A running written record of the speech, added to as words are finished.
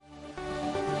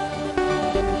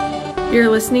You're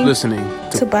listening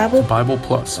to Bible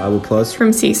Plus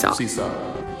from Seesaw.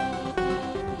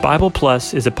 Bible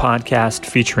Plus is a podcast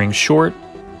featuring short,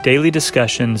 daily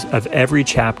discussions of every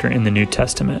chapter in the New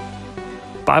Testament.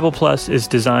 Bible Plus is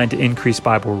designed to increase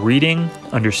Bible reading,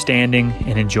 understanding,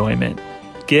 and enjoyment.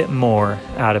 Get more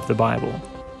out of the Bible.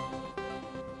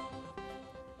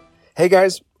 Hey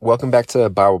guys, welcome back to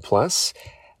Bible Plus.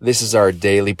 This is our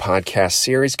daily podcast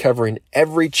series covering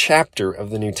every chapter of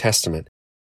the New Testament.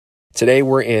 Today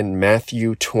we're in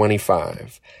Matthew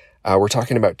 25. We're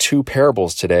talking about two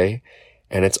parables today,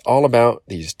 and it's all about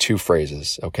these two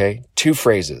phrases, okay? Two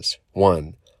phrases.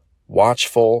 One,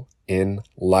 watchful in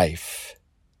life.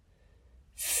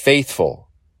 Faithful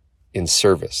in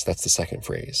service. That's the second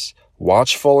phrase.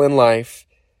 Watchful in life,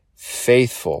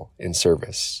 faithful in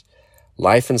service.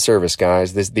 Life and service,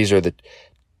 guys. These are the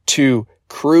two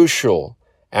crucial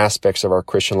aspects of our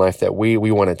Christian life that we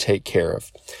want to take care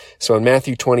of. So in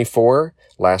Matthew 24,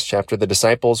 last chapter, the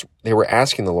disciples, they were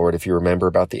asking the Lord, if you remember,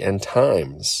 about the end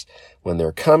times, when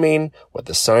they're coming, what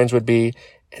the signs would be,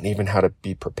 and even how to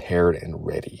be prepared and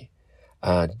ready.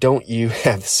 Don't you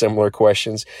have similar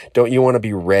questions? Don't you want to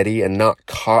be ready and not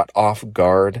caught off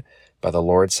guard by the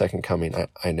Lord's second coming?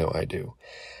 I know I do.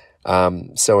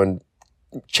 So in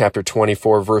chapter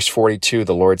 24, verse 42,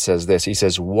 the Lord says this. He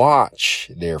says,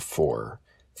 "Watch, therefore,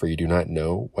 for you do not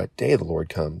know what day the Lord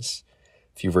comes."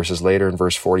 A few verses later, in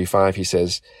verse 45, he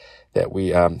says that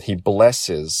he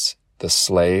blesses the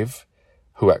slave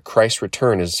who at Christ's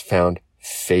return is found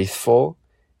faithful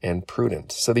and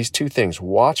prudent. So these two things,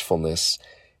 watchfulness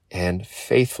and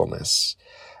faithfulness.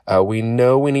 We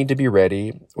know we need to be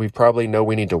ready. We probably know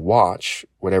we need to watch,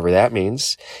 whatever that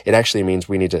means. It actually means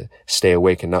we need to stay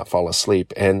awake and not fall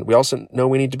asleep. And we also know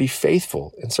we need to be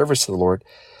faithful in service to the Lord.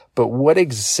 But what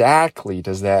exactly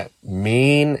does that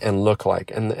mean and look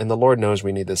like? And the Lord knows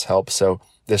we need this help. So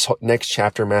this next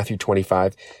chapter, Matthew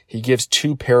 25, he gives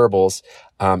two parables,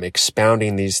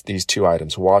 expounding these two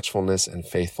items, watchfulness and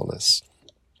faithfulness.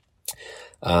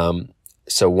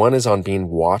 So one is on being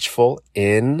watchful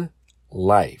in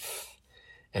life,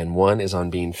 and one is on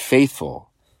being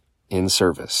faithful in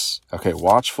service. Okay,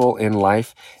 watchful in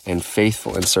life and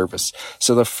faithful in service.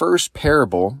 So the first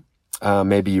parable,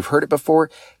 maybe you've heard it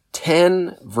before,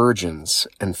 10 virgins,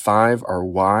 and 5 are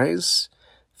wise,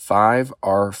 5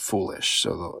 are foolish.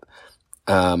 So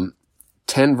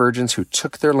 10 virgins who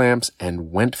took their lamps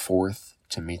and went forth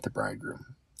to meet the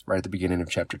bridegroom, right at the beginning of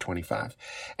chapter 25.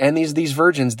 And these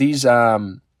virgins, these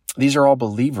are all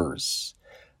believers.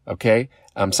 Okay.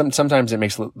 Sometimes it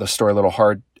makes the story a little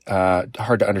hard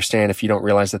to understand if you don't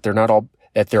realize that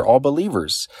they're all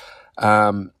believers.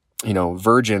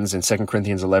 Virgins in 2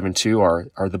 Corinthians 11:2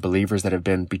 are the believers that have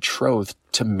been betrothed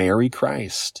to marry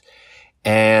Christ.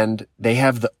 And they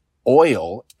have the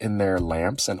oil in their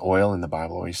lamps, and oil in the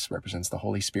Bible always represents the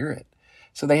Holy Spirit.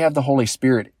 So they have the Holy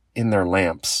Spirit in their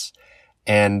lamps.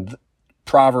 And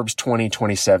Proverbs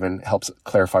 20:27 helps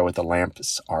clarify what the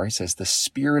lamps are. He says, the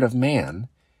spirit of man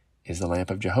is the lamp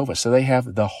of Jehovah. So they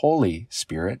have the Holy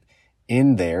Spirit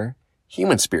in their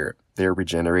human spirit. They're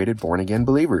regenerated, born again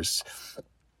believers.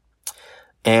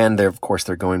 And they're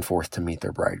going forth to meet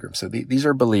their bridegroom. So these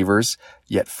are believers,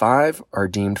 yet 5 are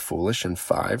deemed foolish and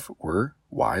 5 were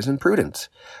wise and prudent.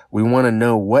 We want to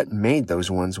know what made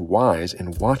those ones wise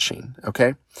in watching.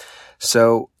 Okay.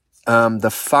 So,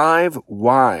 the 5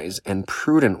 wise and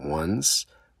prudent ones,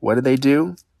 what did they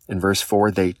do? In verse 4,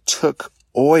 they took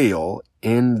oil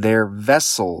in their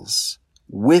vessels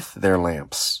with their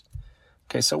lamps.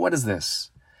 Okay. So what is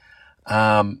this?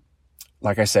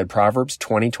 Like I said, Proverbs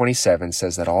 20:27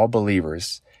 says that all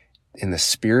believers in the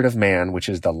spirit of man, which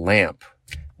is the lamp,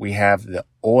 we have the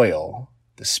oil,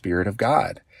 the Spirit of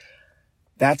God.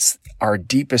 That's our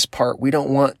deepest part. We don't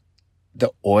want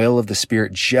the oil of the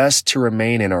Spirit just to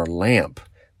remain in our lamp.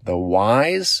 The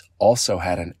wise also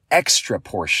had an extra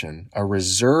portion, a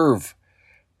reserve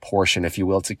portion, if you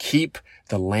will, to keep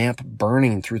the lamp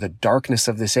burning through the darkness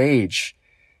of this age.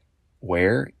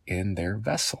 Where? In their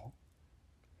vessel.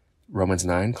 Romans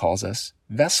 9 calls us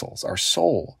vessels, our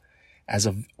soul.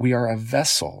 We are a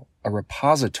vessel, a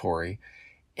repository,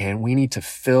 and we need to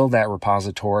fill that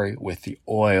repository with the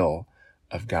oil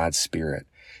of God's Spirit.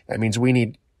 That means we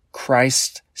need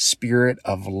Christ's Spirit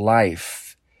of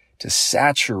life to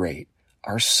saturate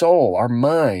our soul, our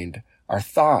mind, our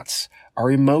thoughts,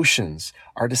 our emotions,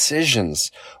 our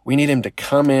decisions. We need him to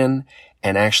come in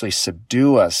and actually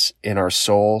subdue us in our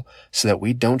soul so that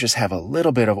we don't just have a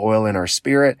little bit of oil in our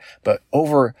spirit, but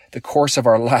over the course of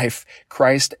our life,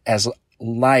 Christ as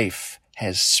life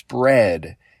has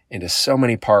spread into so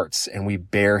many parts and we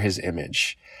bear his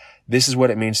image. This is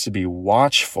what it means to be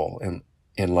watchful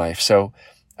in life. So,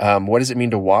 what does it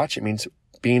mean to watch? It means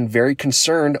being very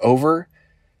concerned over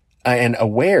and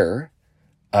aware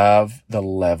of the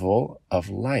level of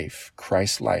life,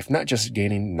 Christ's life, not just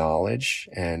gaining knowledge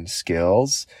and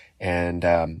skills and,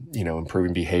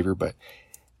 improving behavior, but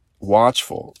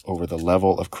watchful over the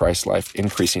level of Christ's life,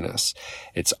 increasing us.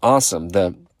 It's awesome.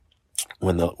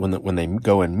 When they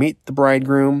go and meet the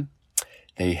bridegroom,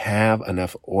 they have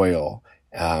enough oil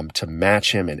to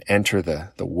match him and enter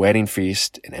the wedding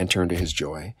feast and enter into his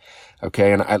joy.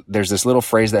 Okay. And there's this little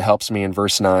phrase that helps me in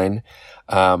verse 9.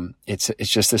 It's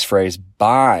just this phrase,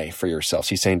 buy for yourselves.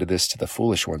 He's saying to the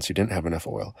foolish ones who didn't have enough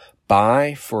oil,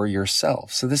 buy for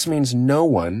yourselves. So this means no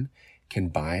one can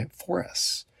buy it for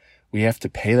us. We have to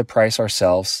pay the price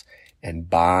ourselves and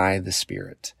buy the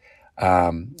Spirit.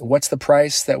 What's the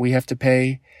price that we have to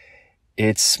pay?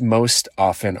 It's most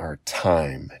often our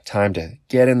time to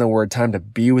get in the Word, time to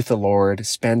be with the Lord,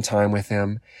 spend time with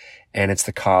Him. And it's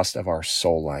the cost of our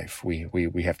soul life.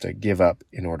 We have to give up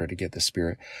in order to get the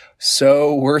Spirit.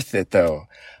 So worth it though.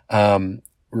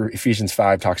 Ephesians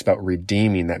 5 talks about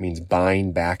redeeming. That means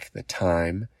buying back the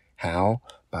time. How?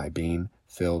 By being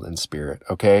filled in Spirit.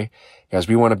 Okay. Guys,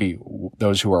 we want to be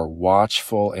those who are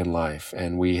watchful in life,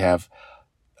 and we have,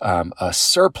 a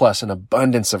surplus and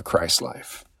abundance of Christ's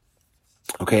life.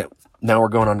 Okay. Now we're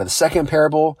going on to the second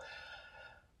parable.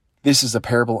 This is a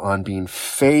parable on being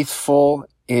faithful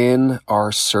in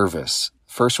our service.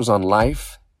 First was on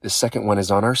life. The second one is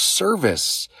on our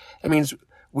service. That means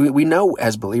we know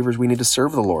as believers we need to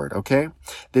serve the Lord, okay?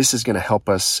 This is going to help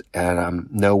us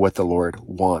know what the Lord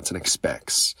wants and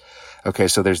expects. Okay,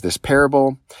 so there's this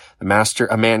parable.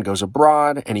 A man goes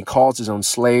abroad and he calls his own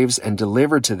slaves and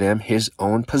delivered to them his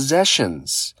own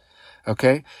possessions.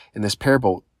 Okay? In this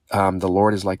parable, the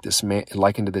Lord is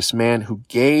likened to this man who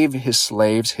gave his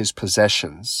slaves his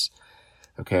possessions.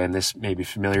 Okay, and this may be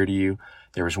familiar to you.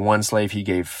 There was one slave he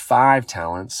gave 5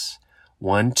 talents,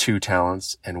 one 2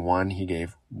 talents, and one he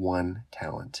gave 1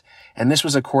 talent. And this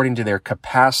was according to their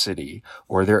capacity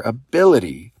or their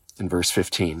ability in verse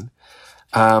 15.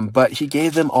 But he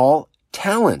gave them all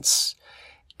talents.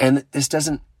 And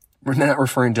we're not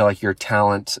referring to like your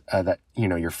talent,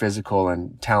 your physical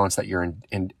and talents that you're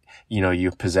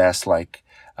you possess, like,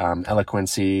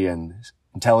 eloquency and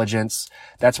intelligence.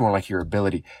 That's more like your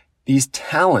ability. These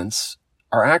talents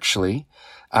are actually,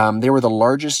 they were the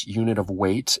largest unit of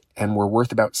weight and were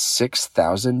worth about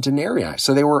 6,000 denarii.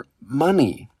 So they were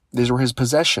money. These were his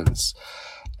possessions.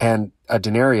 And a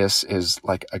denarius is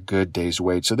like a good day's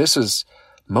wage. So this is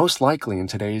most likely in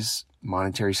today's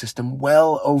monetary system,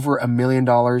 well over $1 million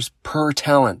per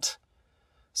talent.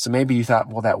 So maybe you thought,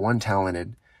 well, that one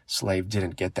talented slave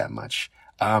didn't get that much.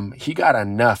 He got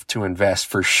enough to invest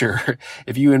for sure.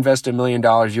 If you invest $1 million,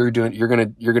 you're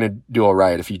going to do all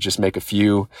right if you just make a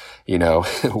few,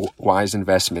 wise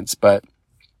investments. But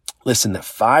listen, the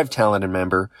 5 talented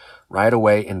member right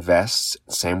away invests,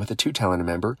 same with the 2 talented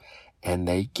member, and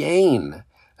they gain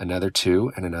another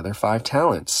 2 and another 5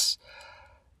 talents.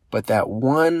 But that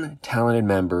 1 talented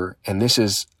member, and this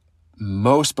is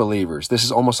most believers, this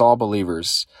is almost all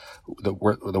believers, the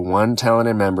 1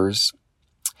 talented members,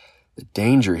 the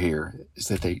danger here is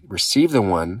that they receive the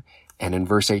 1, and in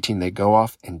verse 18, they go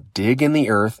off and dig in the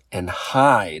earth and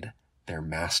hide their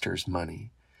master's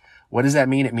money. What does that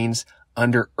mean? It means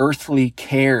under earthly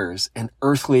cares and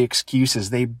earthly excuses,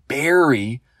 they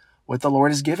bury what the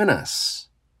Lord has given us.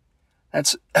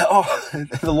 The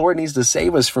Lord needs to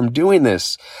save us from doing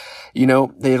this.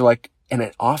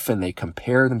 Often they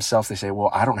compare themselves. They say, well,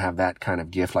 I don't have that kind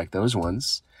of gift like those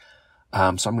ones. So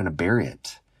I'm going to bury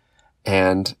it.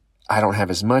 And I don't have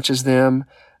as much as them.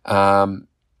 And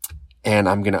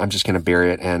I'm just going to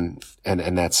bury it and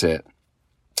that's it.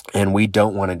 And we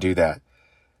don't want to do that.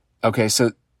 Okay.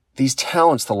 So these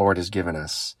talents the Lord has given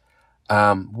us,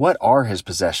 what are his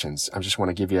possessions? I just want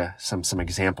to give you some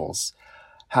examples.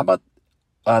 How about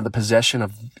the possession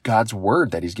of God's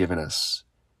word that he's given us?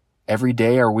 Every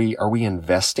day, are we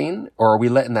investing, or are we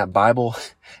letting that Bible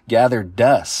gather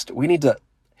dust? We need to,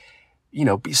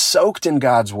 be soaked in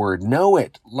God's word, know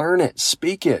it, learn it,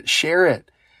 speak it, share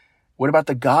it. What about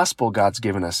the gospel God's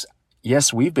given us?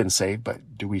 Yes, we've been saved,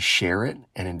 but do we share it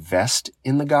and invest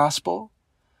in the gospel?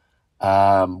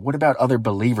 What about other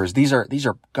believers? These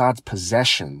are God's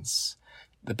possessions.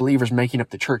 The believers making up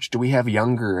the church. Do we have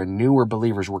younger and newer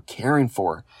believers we're caring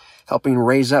for, helping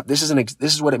raise up? This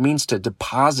is what it means to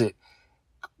deposit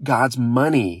God's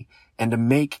money and to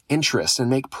make interest and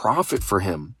make profit for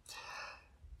him.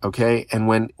 Okay. And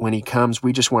when he comes,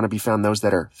 we just want to be found those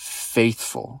that are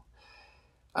faithful.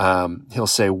 He'll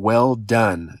say, well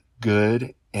done,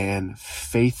 good and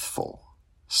faithful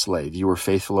slave. You were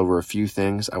faithful over a few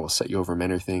things. I will set you over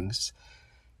many things.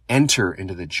 Enter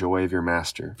into the joy of your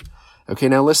master. Okay,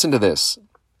 now listen to this.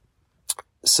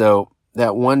 So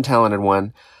that one talented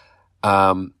one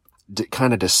kind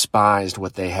of despised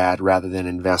what they had rather than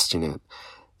investing it.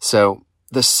 So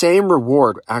the same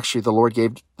reward, actually, the Lord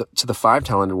gave to the 5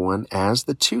 talented one as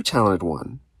the 2 talented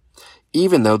one,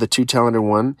 even though the 2 talented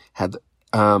one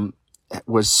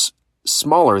was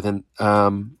smaller than,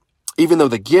 even though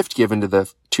the gift given to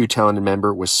the 2 talented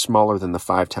member was smaller than the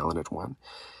 5 talented one.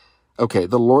 Okay,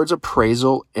 the Lord's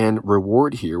appraisal and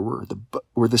reward here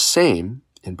were the same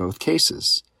in both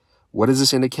cases. What does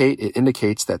this indicate? It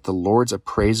indicates that the Lord's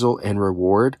appraisal and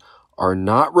reward are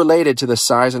not related to the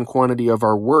size and quantity of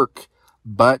our work,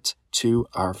 but to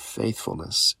our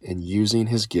faithfulness in using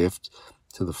his gift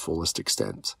to the fullest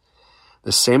extent.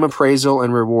 The same appraisal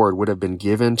and reward would have been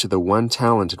given to the 1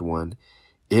 talented one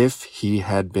if he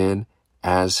had been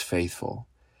as faithful.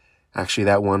 Actually,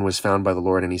 that one was found by the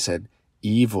Lord, and he said,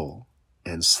 evil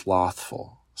and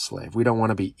slothful slave. We don't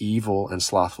want to be evil and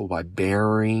slothful by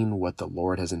bearing what the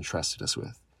Lord has entrusted us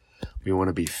with. We want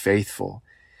to be faithful.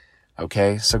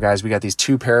 Okay, so guys, we got these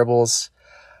 2 parables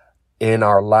in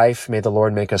our life. May the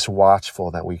Lord make us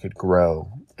watchful that we could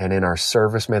grow. And in our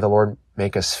service, may the Lord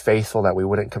make us faithful that we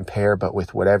wouldn't compare, but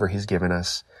with whatever he's given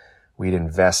us, we'd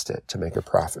invest it to make a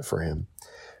profit for him.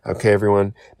 Okay,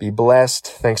 everyone, be blessed.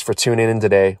 Thanks for tuning in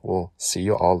today. We'll see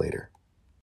you all later.